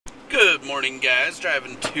morning, guys.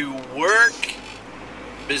 Driving to work.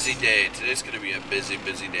 Busy day. Today's going to be a busy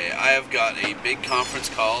day. I have got a big conference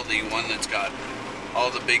call, the one that's got all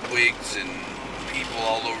the big wigs and people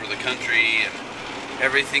all over the country and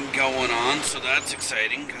everything going on, so that's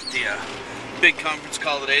exciting. Got the big conference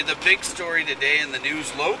call today. The big story today in the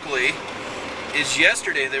news locally is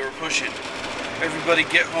yesterday they were pushing everybody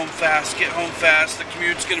get home fast, get home fast. The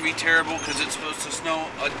commute's going to be terrible because it's supposed to snow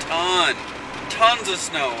a ton. Tons of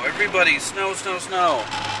snow. Everybody, snow.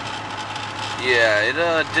 Yeah, it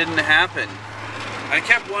didn't happen. I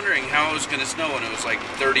kept wondering how it was going to snow when it was like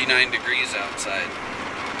 39 degrees outside.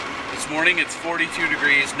 This morning it's 42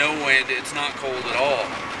 degrees, no wind, it's not cold at all.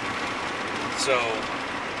 So,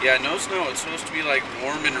 yeah, no snow. It's supposed to be like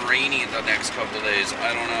warm and rainy the next couple of days.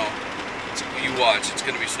 I don't know. You watch, it's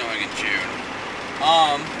going to be snowing in June.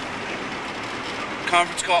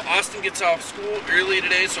 Conference call. Austin gets off school early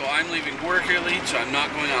today, so I'm leaving work early, so I'm not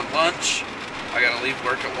going on lunch. I gotta leave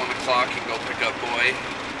work at 1 o'clock and go pick up Boy.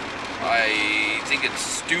 I think it's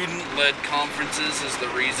student-led conferences is the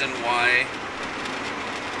reason why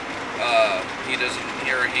he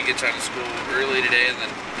gets out of school early today, and then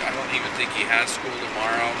I don't even think he has school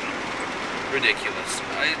tomorrow. Ridiculous.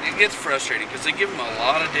 It gets frustrating because they give him a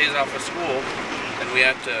lot of days off of school, and we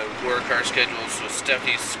have to work our schedules with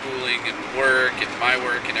Steffi's schooling and work and my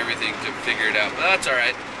work and everything to figure it out. But that's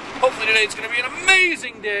alright. Hopefully today's going to be an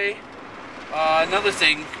amazing day. Another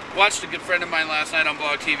thing, watched a good friend of mine last night on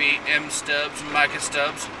Blog TV, Micah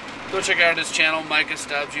Stubbs. Go check out his channel, Micah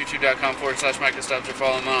Stubbs, youtube.com/Micah Stubbs, or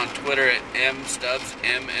follow him on Twitter at mstubs,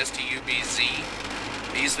 M-S-T-U-B-Z.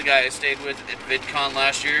 He's the guy I stayed with at VidCon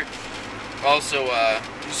last year. Also,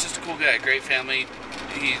 he's just a cool guy, great family.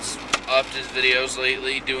 He's upped his videos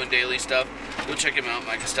lately, doing daily stuff. Go check him out,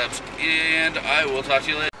 Micah Stubbs, and I will talk to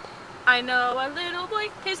you later. I know a little boy,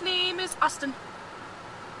 his name is Austin.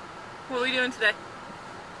 What are we doing today?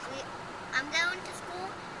 I'm going to school,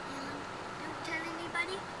 and don't tell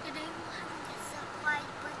anybody. Today we're having a surprise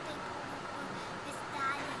birthday party for his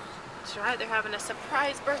daddy. That's right, they're having a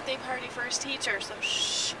surprise birthday party for his teacher, so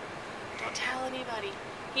shh, don't tell anybody.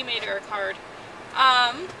 He made her a card.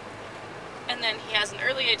 And then he has an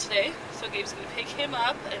early aid today, so Gabe's going to pick him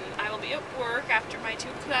up, and I will be at work after my 2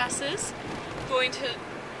 classes. Going to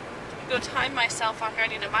go time myself on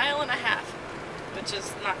running 1.5 miles, which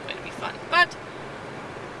is not going to be fun. But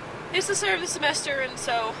it's the start of the semester, and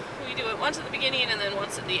so we do it once at the beginning and then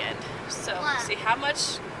once at the end. So we'll see how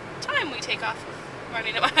much time we take off of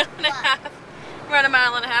running 1.5 miles. Run 1.5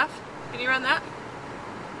 miles. Can you run that?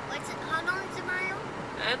 How long is a mile?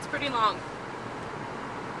 It's pretty long.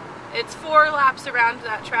 It's 4 laps around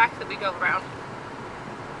that track that we go around.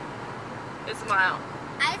 It's a mile.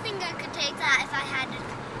 I think I could take that if I had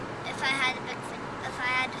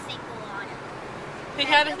to think of water. He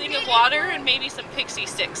had a thing of water and maybe some pixie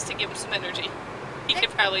sticks to give him some energy. He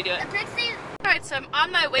could probably do it. Alright, so I'm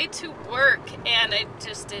on my way to work, and I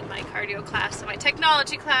just did my cardio class and my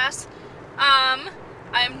technology class. I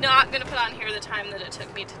am not going to put on here the time that it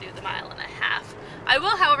took me to do the 1.5 miles. I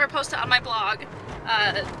will, however, post it on my blog,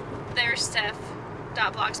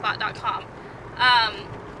 theresgabe.blogspot.com.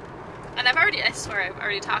 And I swear I've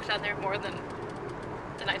already talked on there more than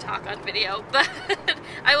I talk on video, but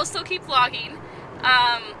I will still keep vlogging.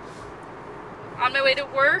 On my way to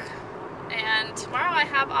work, and tomorrow I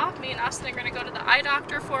have off. Me and Austin are going to go to the eye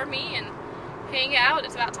doctor for me and hang out.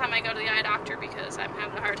 It's about time I go to the eye doctor because I'm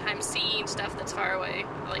having a hard time seeing stuff that's far away,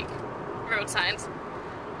 like road signs.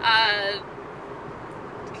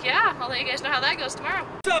 Yeah, I'll let you guys know how that goes tomorrow.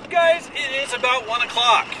 What's up, guys? It is about 1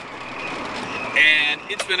 o'clock, and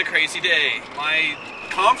it's been a crazy day. My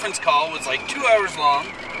conference call was like 2 hours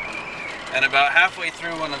long, and about halfway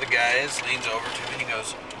through, one of the guys leans over to me and he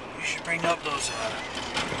goes, "You should bring up those,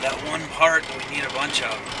 that one part that we need a bunch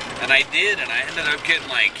of." And I did, and I ended up getting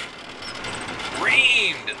like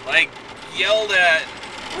reamed, like yelled at.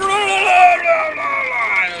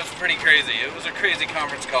 It was pretty crazy. It was a crazy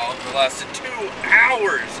conference call. It lasted 2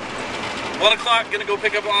 hours. 1 o'clock, gonna go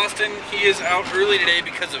pick up Austin. He is out early today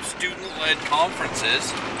because of student-led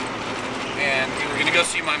conferences. And we were gonna go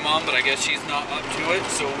see my mom, but I guess she's not up to it,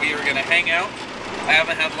 so we are gonna hang out. I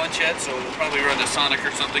haven't had lunch yet, so we'll probably run to Sonic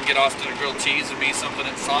or something, get Austin a grilled cheese and me something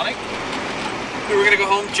at Sonic. We were gonna go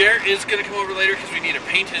home. Jarrett is gonna come over later because we need to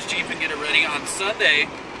paint his Jeep and get it ready on Sunday.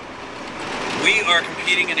 We are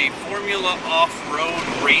competing in a Formula off-road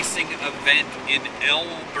racing event in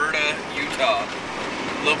Alberta, Utah. A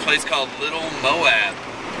little place called Little Moab.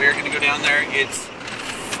 We're going to go down there. It's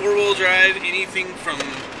 4-wheel drive, anything from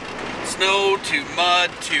snow to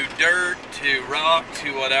mud to dirt to rock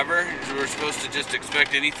to whatever. We're supposed to just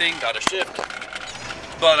expect anything. Got a shift.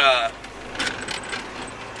 But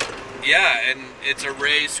Yeah, and it's a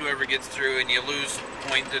race, whoever gets through, and you lose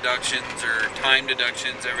point deductions or time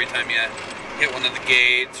deductions every time you hit one of the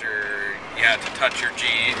gates, or you have to touch your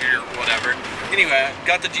Jeep or whatever. Anyway,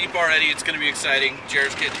 got the Jeep already. It's going to be exciting.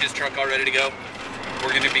 Jared's getting his truck all ready to go. We're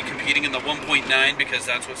going to be competing in the 1.9 because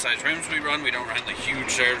that's what size rims we run. We don't run the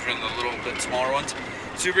huge tires, we run the little bit smaller ones.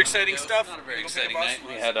 Super exciting stuff. Not a very exciting night.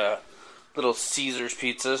 We had a little Caesar's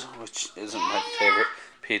pizza, which isn't my favorite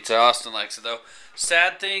pizza. Austin likes it though.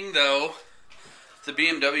 Sad thing though, the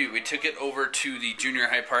BMW, we took it over to the junior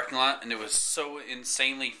high parking lot and it was so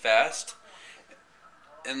insanely fast.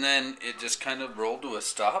 And then it just kind of rolled to a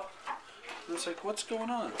stop. I was like, what's going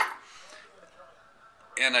on?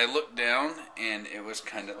 And I looked down and it was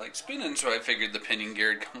kind of like spinning, so I figured the pinion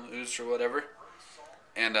gear had come loose or whatever.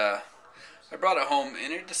 And I brought it home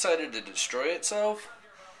and it decided to destroy itself.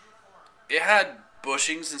 It had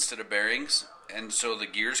bushings instead of bearings, and so the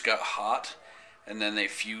gears got hot, and then they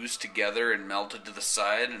fused together and melted to the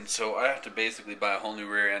side, and so I have to basically buy a whole new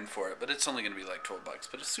rear end for it, but it's only going to be like $12,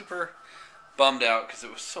 but it's super bummed out because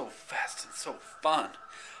it was so fast and so fun.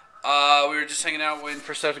 We were just hanging out waiting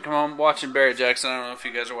for stuff to come home, watching Barrett Jackson. I don't know if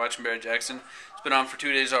you guys are watching Barrett Jackson. It's been on for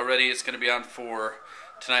 2 days already. It's going to be on for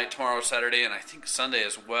tonight, tomorrow, Saturday, and I think Sunday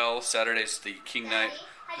as well. Saturday's the King Night.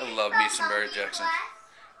 I love me some Barrett Jackson.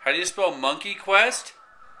 How do you spell Monkey Quest?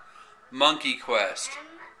 Monkey Quest.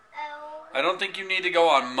 I don't think you need to go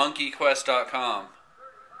on monkeyquest.com.